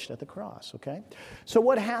accomplished at the cross, okay? So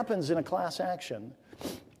what happens in a class action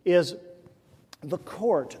is the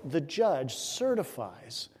court, the judge,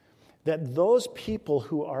 certifies that those people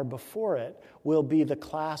who are before it will be the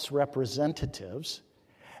class representatives,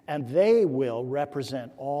 and they will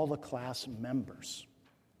represent all the class members.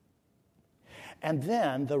 And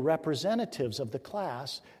then the representatives of the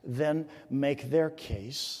class then make their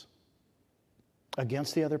case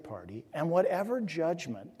against the other party, and whatever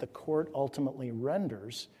judgment the court ultimately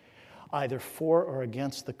renders, either for or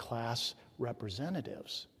against the class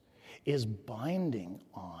representatives, is binding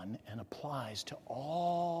on and applies to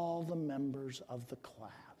all the members of the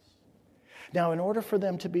class. Now, in order for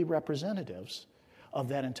them to be representatives of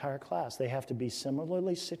that entire class, they have to be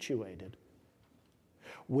similarly situated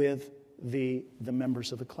with the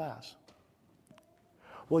members of the class.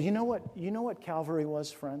 Well, you know what Calvary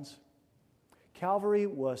was, friends? Calvary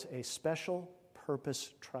was a special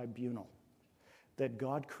purpose tribunal that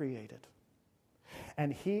God created.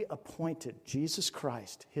 And he appointed Jesus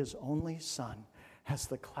Christ, his only Son, as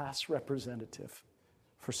the class representative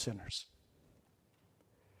for sinners.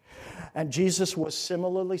 And Jesus was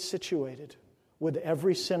similarly situated with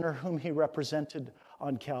every sinner whom he represented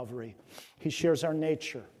on Calvary. He shares our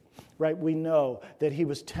nature. Right, we know that he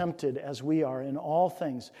was tempted as we are in all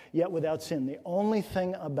things, yet without sin. The only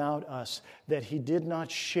thing about us that he did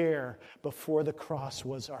not share before the cross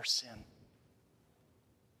was our sin.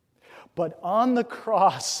 But on the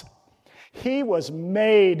cross, he was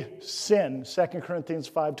made sin, 2 Corinthians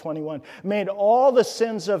 5:21, made all the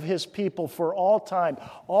sins of his people for all time,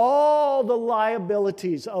 all the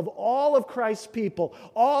liabilities of all of Christ's people,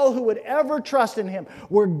 all who would ever trust in him,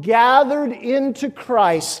 were gathered into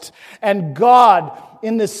Christ, and God,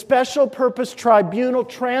 in this special purpose tribunal,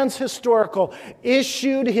 transhistorical,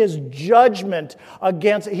 issued his judgment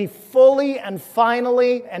against, he fully and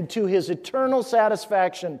finally and to his eternal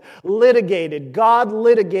satisfaction God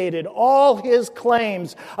litigated all his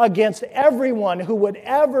claims against everyone who would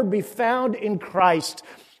ever be found in Christ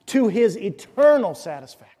to his eternal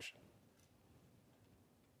satisfaction.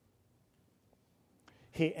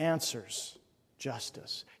 He answers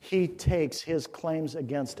justice. He takes his claims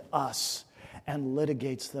against us and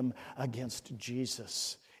litigates them against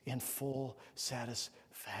Jesus in full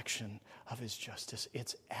satisfaction of his justice.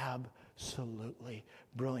 It's absolutely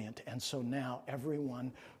brilliant. And so now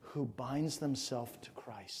everyone who binds themselves to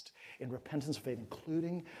Christ in repentance of faith,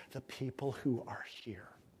 including the people who are here,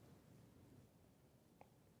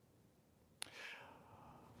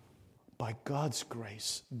 by God's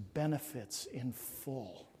grace, benefits in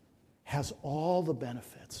full, has all the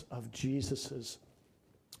benefits of Jesus's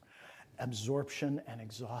absorption and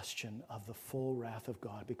exhaustion of the full wrath of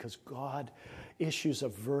God, because God issues a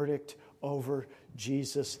verdict over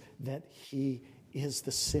Jesus that he is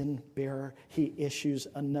the sin bearer. He issues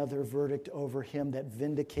another verdict over him that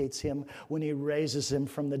vindicates him when he raises him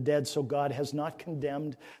from the dead. So God has not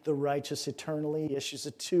condemned the righteous eternally. He issues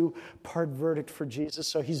a two-part verdict for Jesus.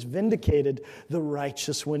 So he's vindicated the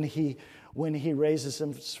righteous when he raises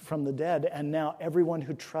him from the dead. And now everyone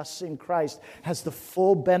who trusts in Christ has the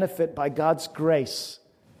full benefit by God's grace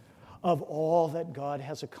of all that God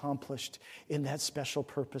has accomplished in that special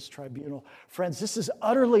purpose tribunal. Friends, this is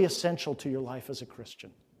utterly essential to your life as a Christian.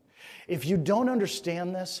 If you don't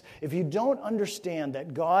understand this, if you don't understand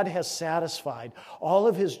that God has satisfied all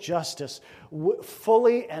of his justice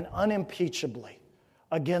fully and unimpeachably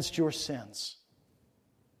against your sins,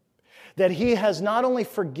 that he has not only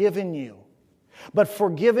forgiven you, but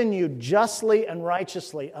forgiven you justly and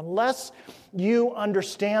righteously, unless you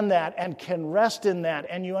understand that and can rest in that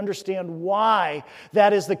and you understand why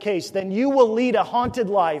that is the case, then you will lead a haunted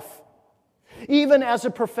life. Even as a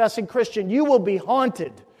professing Christian, you will be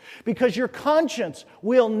haunted because your conscience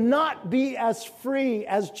will not be as free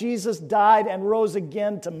as Jesus died and rose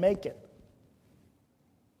again to make it.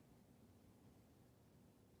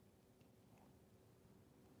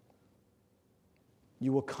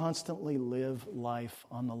 You will constantly live life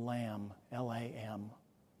on the lam, L-A-M.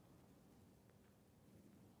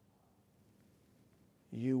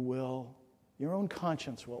 Your own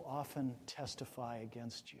conscience will often testify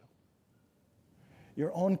against you.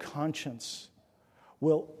 Your own conscience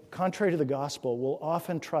will, contrary to the gospel, will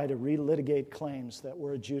often try to relitigate claims that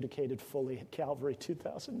were adjudicated fully at Calvary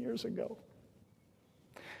 2,000 years ago.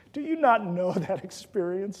 Do you not know that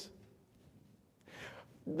experience?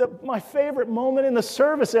 My favorite moment in the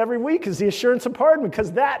service every week is the assurance of pardon,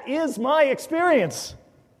 because that is my experience.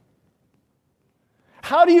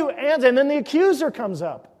 How do you answer? And then the accuser comes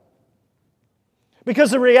up.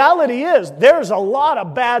 Because the reality is, there's a lot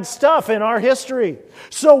of bad stuff in our history.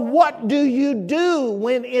 So what do you do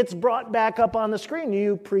when it's brought back up on the screen?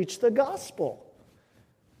 You preach the gospel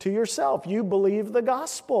to yourself. You believe the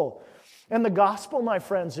gospel. And the gospel, my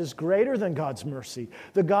friends, is greater than God's mercy.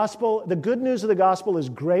 The gospel, the good news of the gospel is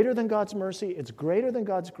greater than God's mercy. It's greater than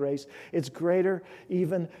God's grace. It's greater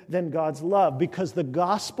even than God's love. Because the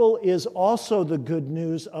gospel is also the good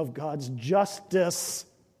news of God's justice.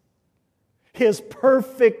 His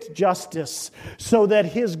perfect justice, so that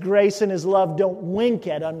his grace and his love don't wink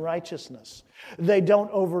at unrighteousness. They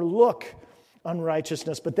don't overlook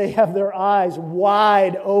unrighteousness, but they have their eyes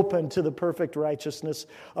wide open to the perfect righteousness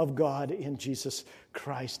of God in Jesus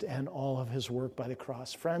Christ and all of his work by the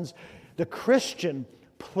cross. Friends, the Christian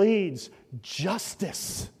pleads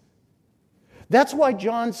justice. That's why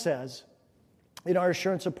John says in our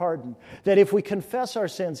assurance of pardon that if we confess our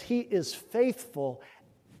sins, he is faithful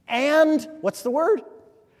and, what's the word?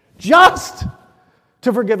 Just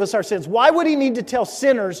to forgive us our sins. Why would he need to tell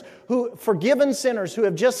forgiven sinners who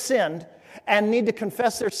have just sinned and need to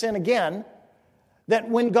confess their sin again, that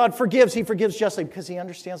when God forgives, he forgives justly? Because he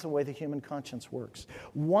understands the way the human conscience works.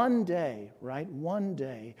 One day, right? One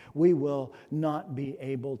day, we will not be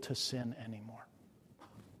able to sin anymore.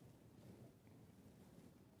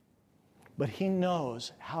 But he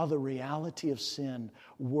knows how the reality of sin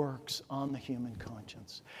works on the human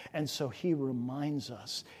conscience. And so he reminds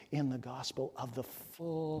us in the gospel of the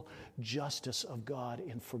full justice of God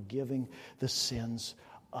in forgiving the sins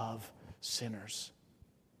of sinners.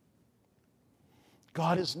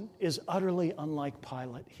 God is utterly unlike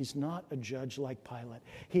Pilate. He's not a judge like Pilate.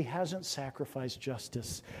 He hasn't sacrificed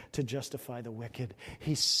justice to justify the wicked.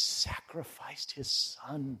 He sacrificed his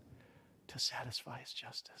son to satisfy his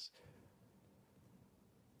justice.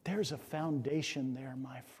 There's a foundation there,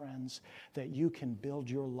 my friends, that you can build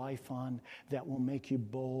your life on, that will make you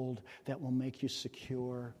bold, that will make you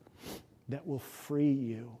secure, that will free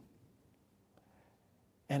you.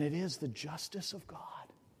 And it is the justice of God.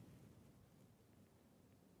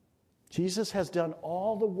 Jesus has done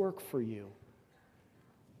all the work for you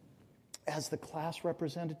as the class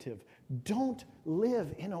representative. Don't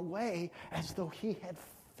live in a way as though he had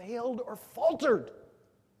failed or faltered.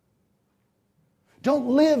 Don't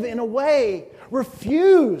live in a way,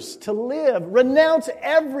 refuse to live, renounce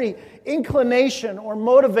every inclination or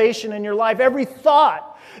motivation in your life, every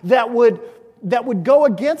thought that would go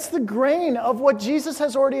against the grain of what Jesus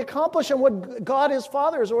has already accomplished and what God his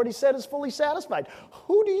Father has already said is fully satisfied.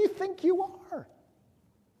 Who do you think you are?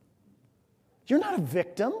 You're not a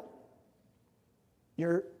victim.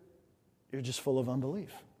 You're just full of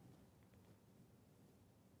unbelief.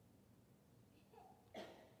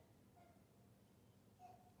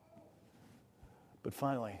 But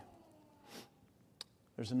finally,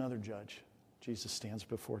 there's another judge Jesus stands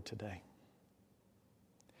before today.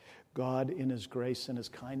 God, in His grace and His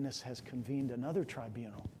kindness, has convened another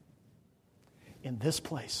tribunal in this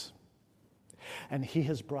place. And He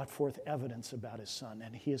has brought forth evidence about His Son,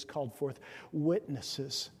 and He has called forth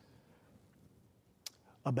witnesses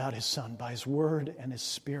about His Son by His Word and His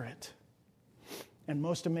Spirit. And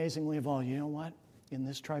most amazingly of all, you know what? In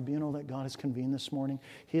this tribunal that God has convened this morning,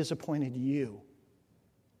 He has appointed you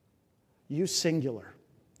singular,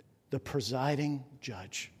 the presiding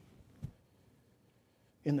judge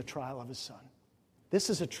in the trial of His Son. This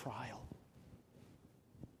is a trial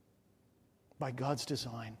by God's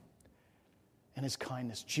design and His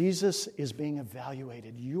kindness. Jesus is being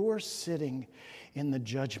evaluated. You're sitting in the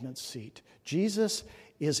judgment seat. Jesus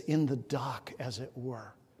is in the dock, as it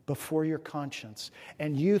were, before your conscience.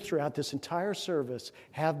 And you, throughout this entire service,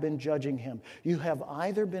 have been judging Him. You have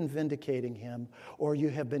either been vindicating Him or you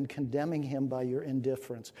have been condemning Him by your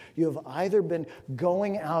indifference. You have either been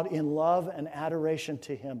going out in love and adoration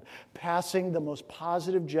to Him, passing the most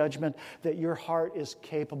positive judgment that your heart is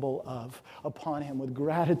capable of upon Him with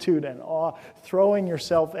gratitude and awe, throwing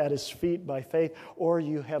yourself at His feet by faith, or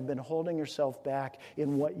you have been holding yourself back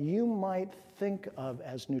in what you might think of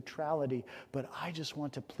as neutrality, but I just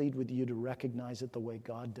want to plead with you to recognize it the way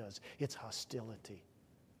God does. It's hostility.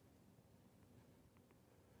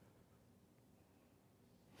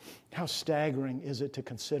 How staggering is it to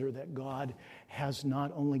consider that God has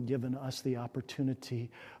not only given us the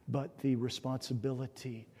opportunity, but the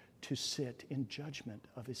responsibility to sit in judgment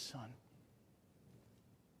of His Son.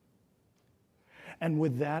 And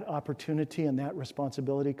with that opportunity and that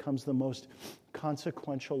responsibility comes the most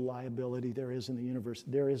consequential liability there is in the universe.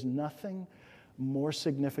 There is nothing more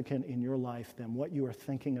significant in your life than what you are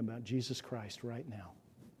thinking about Jesus Christ right now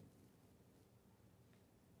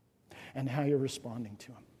and how you're responding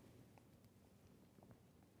to Him.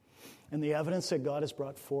 And the evidence that God has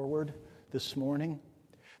brought forward this morning,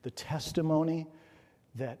 the testimony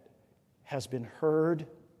that has been heard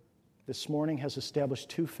this morning has established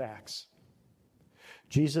two facts.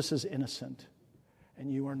 Jesus is innocent,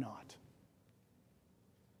 and you are not.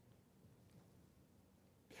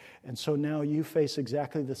 And so now you face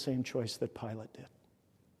exactly the same choice that Pilate did.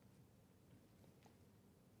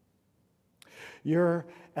 You're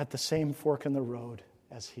at the same fork in the road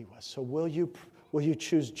as he was. So will you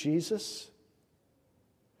choose Jesus?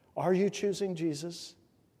 Are you choosing Jesus?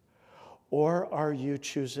 Or are you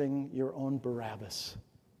choosing your own Barabbas?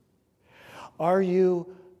 Are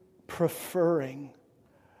you preferring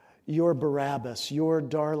your Barabbas, your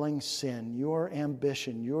darling sin, your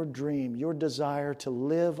ambition, your dream, your desire to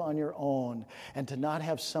live on your own and to not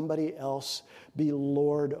have somebody else be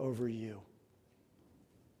Lord over you?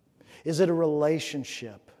 Is it a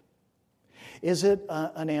relationship? Is it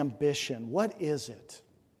an ambition? What is it?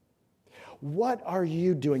 What are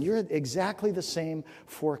you doing? You're at exactly the same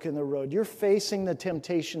fork in the road. You're facing the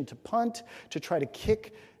temptation to punt, to try to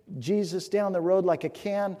kick Jesus down the road like a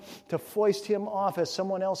can, to foist Him off as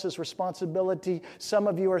someone else's responsibility. Some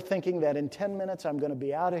of you are thinking that in 10 minutes I'm going to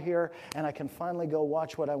be out of here and I can finally go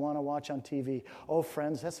watch what I want to watch on TV. Oh,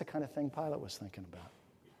 friends, that's the kind of thing Pilate was thinking about.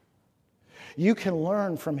 You can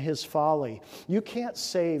learn from his folly. You can't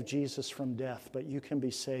save Jesus from death, but you can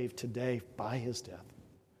be saved today by His death.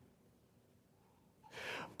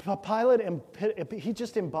 Pilate, he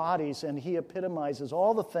just embodies and he epitomizes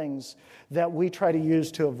all the things that we try to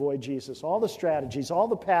use to avoid Jesus, all the strategies, all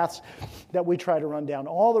the paths that we try to run down,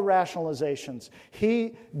 all the rationalizations.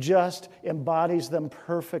 He just embodies them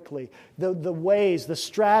perfectly. The ways, the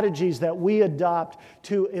strategies that we adopt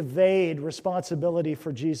to evade responsibility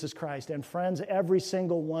for Jesus Christ. And friends, every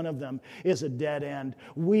single one of them is a dead end.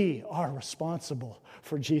 We are responsible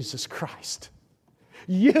for Jesus Christ.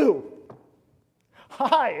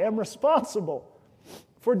 I am responsible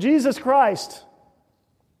for Jesus Christ.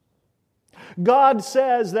 God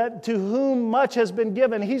says that to whom much has been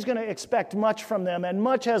given, He's going to expect much from them, and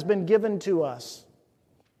much has been given to us.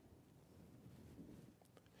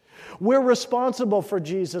 We're responsible for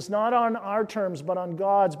Jesus, not on our terms, but on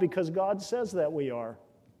God's, because God says that we are.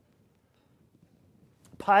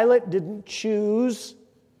 Pilate didn't choose.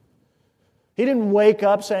 He didn't wake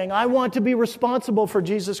up saying, I want to be responsible for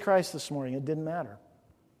Jesus Christ this morning. It didn't matter.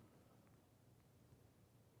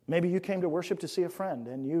 Maybe you came to worship to see a friend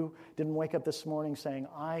and you didn't wake up this morning saying,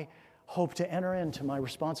 I hope to enter into my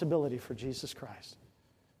responsibility for Jesus Christ.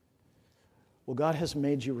 Well, God has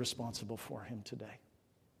made you responsible for Him today.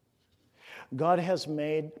 God has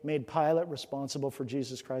made Pilate responsible for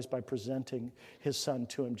Jesus Christ by presenting His Son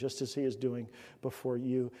to him, just as He is doing before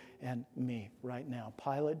you and me right now.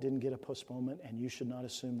 Pilate didn't get a postponement, and you should not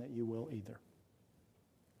assume that you will either.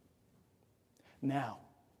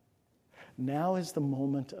 Now is the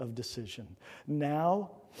moment of decision.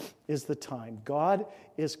 Now is the time. God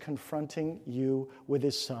is confronting you with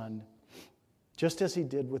his Son, just as he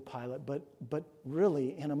did with Pilate, but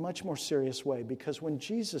really in a much more serious way, because when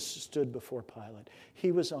Jesus stood before Pilate,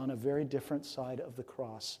 he was on a very different side of the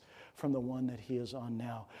cross from the one that he is on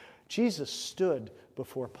now. Jesus stood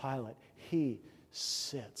before Pilate. He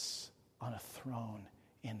sits on a throne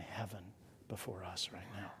in heaven before us right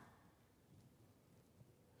now.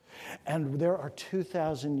 And there are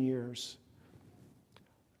 2,000 years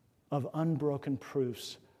of unbroken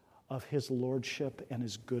proofs of his lordship and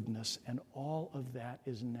his goodness, and all of that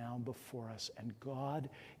is now before us. And God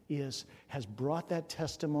has brought that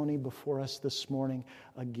testimony before us this morning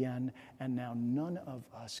again, and now none of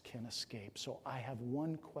us can escape. So I have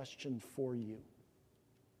one question for you.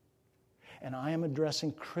 And I am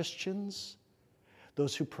addressing Christians,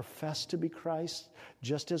 those who profess to be Christ,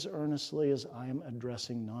 just as earnestly as I am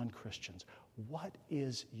addressing non-Christians. What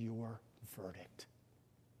is your verdict?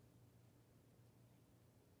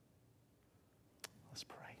 Let's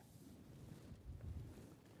pray.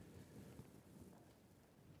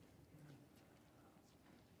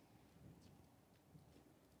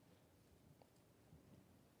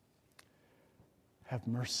 Have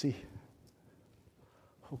mercy,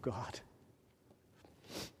 oh God,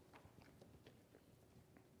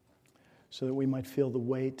 so that we might feel the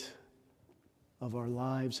weight of our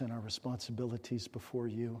lives and our responsibilities before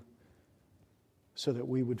you, so that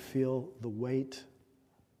we would feel the weight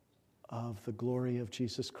of the glory of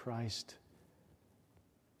Jesus Christ,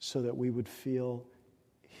 so that we would feel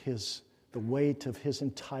the weight of his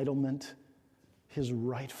entitlement, his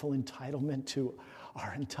rightful entitlement to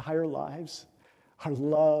our entire lives, our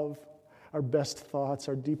love, our best thoughts,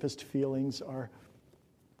 our deepest feelings, our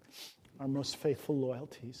most faithful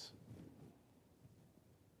loyalties.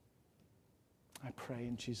 I pray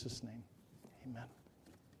in Jesus' name, amen.